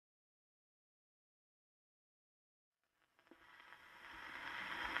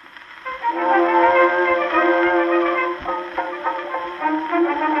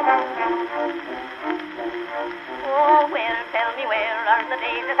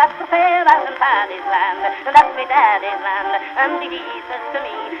that's the fair out in Paddy's land, and that's my daddy's land. And he says to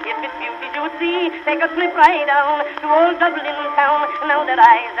me, if it's beauty you would see, take a trip right down to old Dublin town. Now the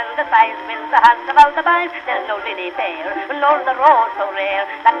rise and the size with the hands of all the boys, there's no lily fair, nor the rose so rare,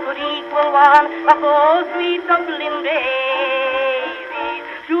 that could equal one of those sweet Dublin daisies.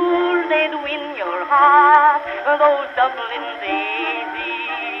 Sure they'd win your heart, those Dublin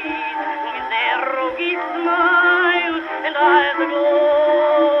daisies, with their roguish smiles and eyes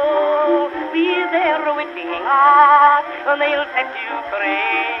aglow, with their witching art, they'll set you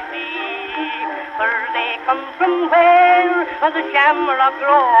crazy. For they come from where the shamrock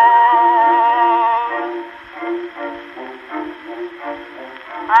grows.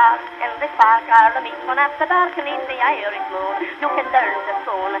 In this park are the meet one after dark and in the Irish moon. You can learn the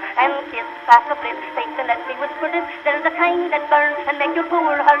spoon and kiss off the bliss. Face and let me whisper this. There's a kind that burns and make your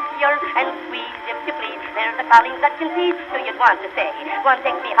poor heart yearn and squeeze if you please. There's the callings that can tease. So you'd want to say, one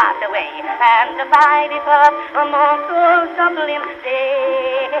take me heart away and divide it up among those Dublin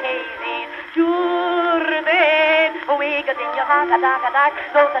daisies. Sure they'd wiggle in your heart, a-dag,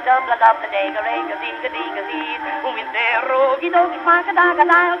 so the double of the day-ga-ray-ga-zee-ga-dee-ga-zee, with their rogy-dogy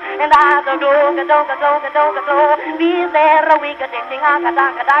spark-a-dag-a-dag, and a-da-go-ga-do-ga-do-ga-do-ga-do, with their wiggle-dishing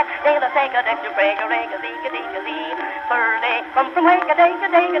a-ga-dag-a-dag, they'll take a dish to break-a-ray-ga-zee-ga-dee-ga-zee, for they come from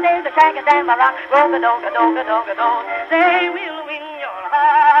way-ga-day-ga-day-ga-day, the shag-a-dam-a-rock, ro-ga-do-ga-do-ga-do-ga-do, they will win your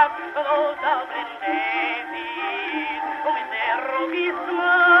heart, those Dublin daisies, with their rogy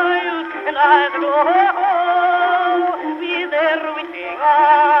smiles and eyes aglow, with their witching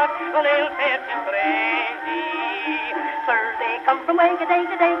art, they'll set you crazy. For they come from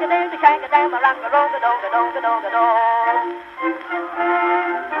way-ga-day-ga-day-ga-day, the shag-a-dam-a-rock, ro-ga-do-ga-do-ga-do-ga-do.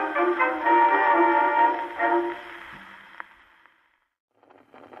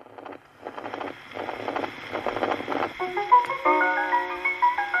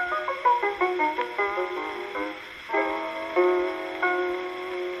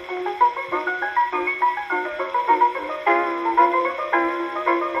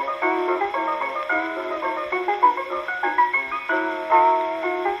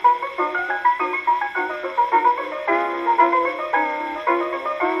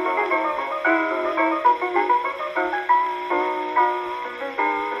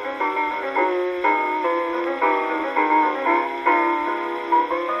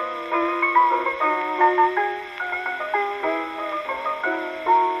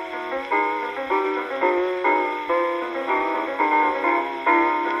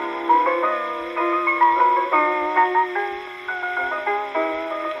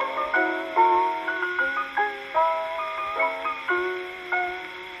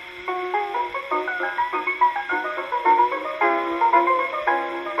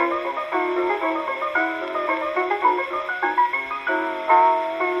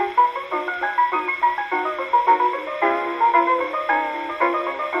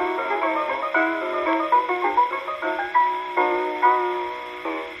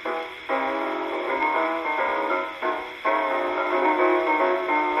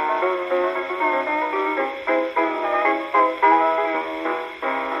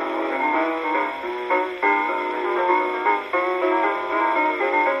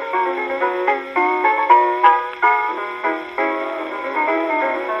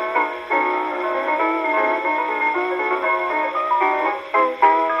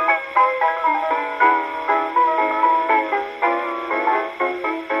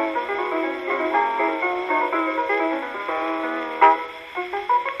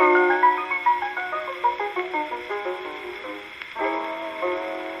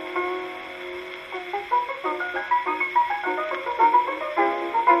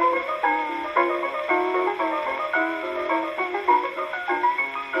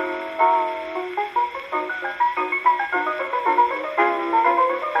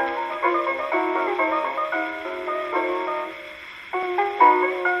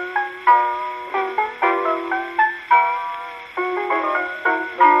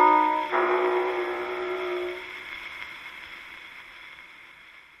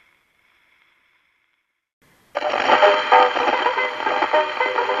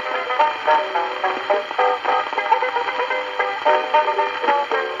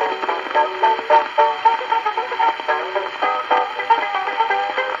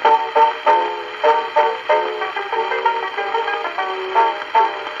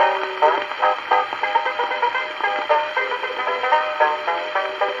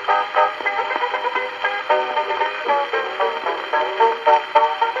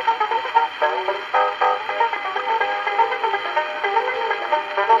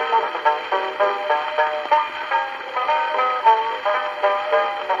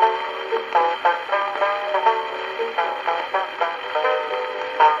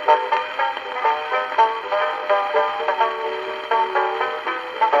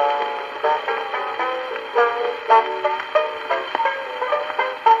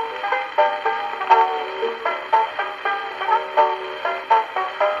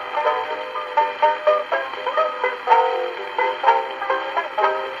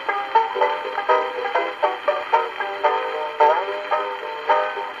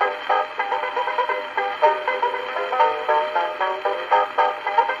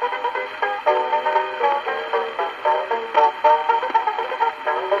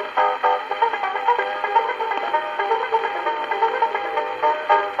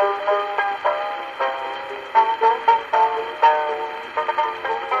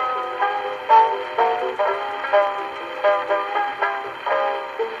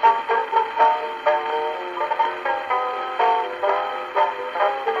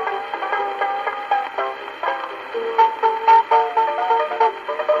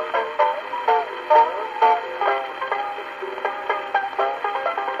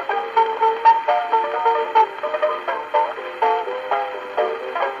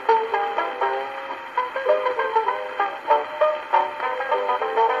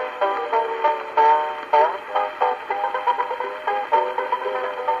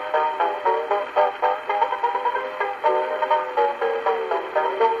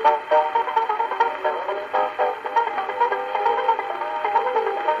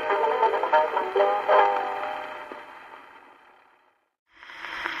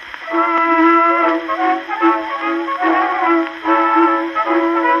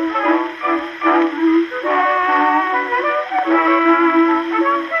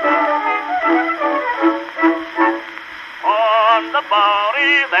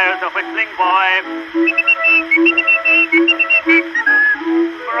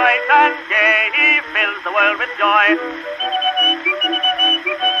 smiled with joy.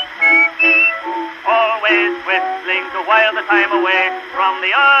 Always whistling to while the time away, from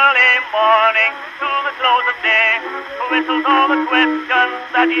the early morning to the close of day, who whistles all the questions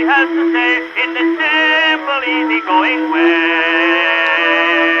that he has to say in this simple, easy-going way.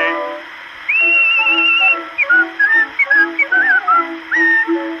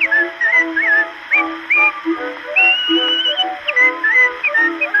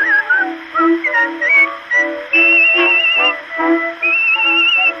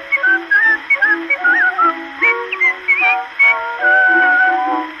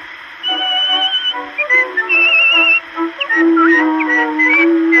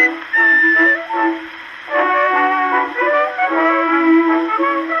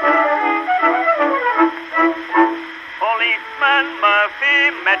 Policeman Murphy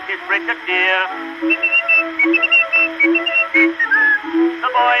met his brigadier. The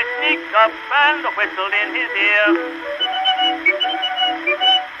boy sneaked up and whistled in his ear.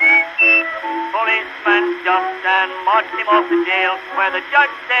 Policeman jumped and marched him off to jail, where the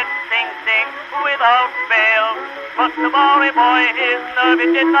judge said, sing, sing, without fail. But the Bowery boy, his nerve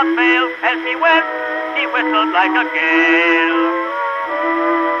it did not fail. As he went, he whistled like a gale.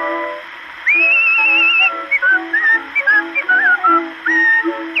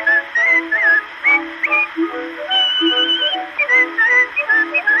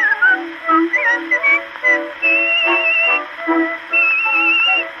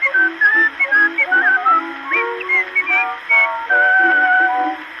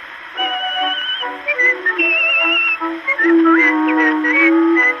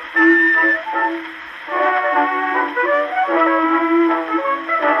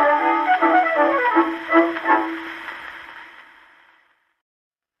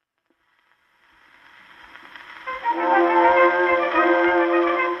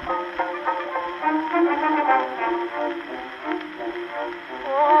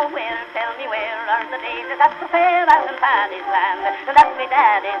 That's the fair out in Paddy's land, and that's my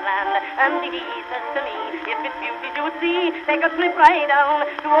daddy's land. And he says to me, if it's beauty you would see, take a slip right down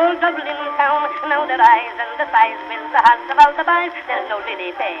to old Dublin town. Now the rise and the size with the hands about the bars, there's no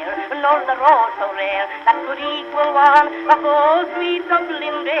lily fair, nor the road so rare, that could equal one of those sweet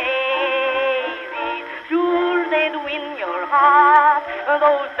Dublin daisies. Sure they'd win your heart,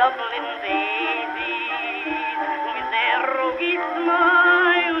 those Dublin daisies, with their roguey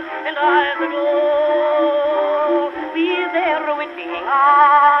smiles and eyes aglow, with their witching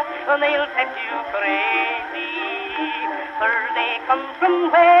art, they'll set you crazy. For they come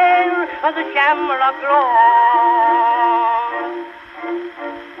from where the shamrock grows.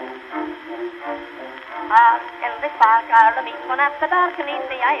 And this park are the meet one after dark beneath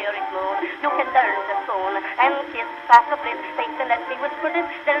the Irish moon. You can learn the tune and kiss soft of bliss. Take and let me whisper this.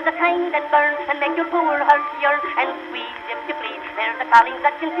 There's a kind that burns and make your poor heart yearn, and squeeze if you please. There's a calling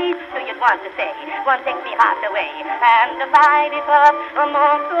that can tease. So you'd want to say, one take me heart away, and divide it up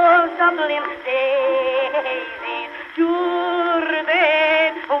among those Dublin daisies. Sure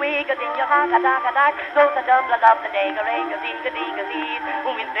then, we got in your heart, a dark, those a double of the day, a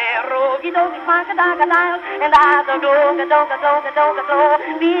with their roguey doguey spark, a dark, and I the glow,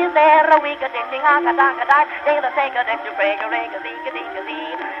 be there a week a dishing, a dark, they'll take a dish to break a rake,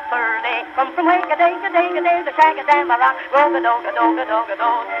 for they come from wake a day, the shag a damn a rock, do,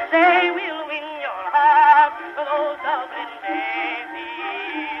 they will win your heart, those Dublin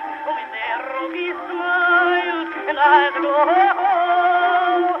daisies, with their roguey smile, and I the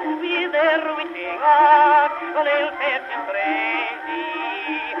glow, be there witching art, they'll set you crazy,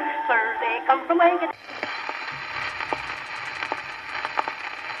 for they come from wake a day.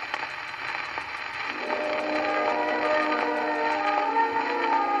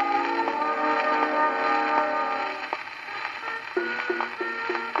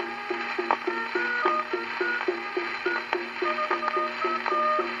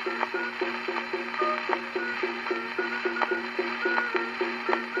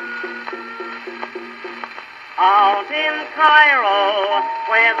 Out in Cairo,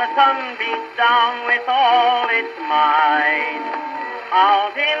 where the sun beats down with all its might.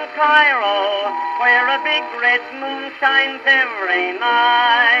 Out in Cairo, where a big red moon shines every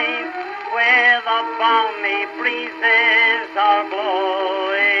night. Where the balmy breezes are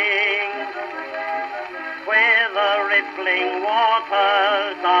blowing. Where the rippling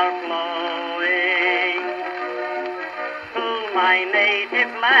waters are flowing. To my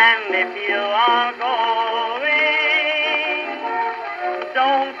native land if you are going.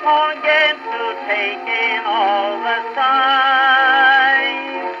 Don't forget to take in all the sights.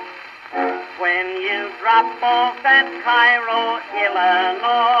 When you drop off at Cairo,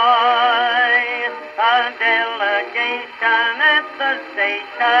 Illinois, a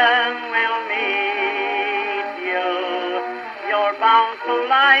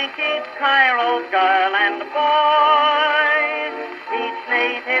Cairo girl and boy. Each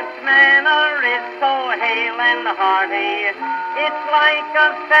native's manner is so hale and hearty. It's like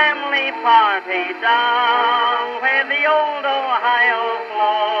a family party down where the old Ohio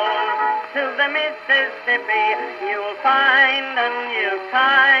flows to the Mississippi. You'll find a new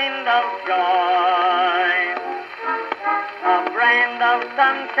kind of joy. A brand of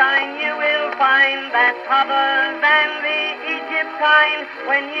sunshine you will find that's hotter than the Egypt kind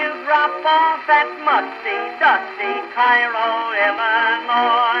when you drop off at musty, dusty Cairo,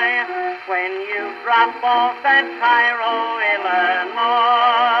 Illinois. When you drop off at Cairo,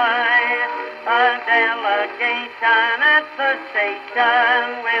 Illinois, a delegation at the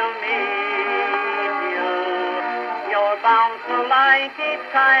station will meet you. You're bound to like each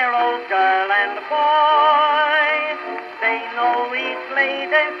Cairo girl and boy. They know each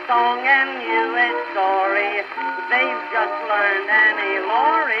latest song and newest story. They've just learned Annie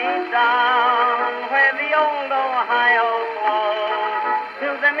Laurie down where the old Ohio flows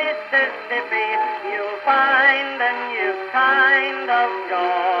to the Mississippi. You'll find a new kind of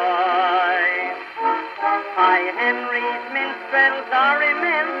joy. High Henry's minstrels are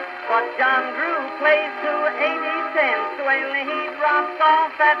immense, but John Drew plays to 80 cents when he drops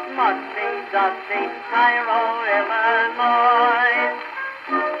off at musty, dusty Cairo, Illinois.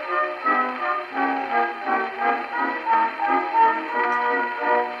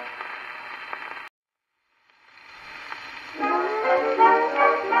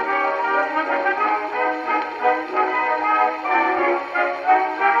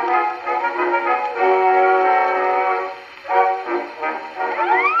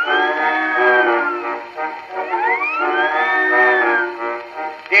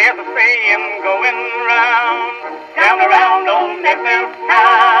 There's a saying going round, down around old Memphis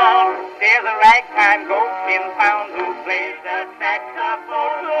town. There's a ragtime ghost in town who plays the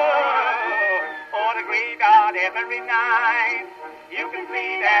saxophone for the graveyard every night. You can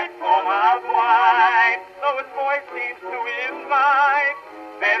see that former wife, though his voice seems to invite.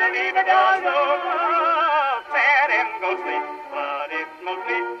 Better leave it alone, sad and ghostly.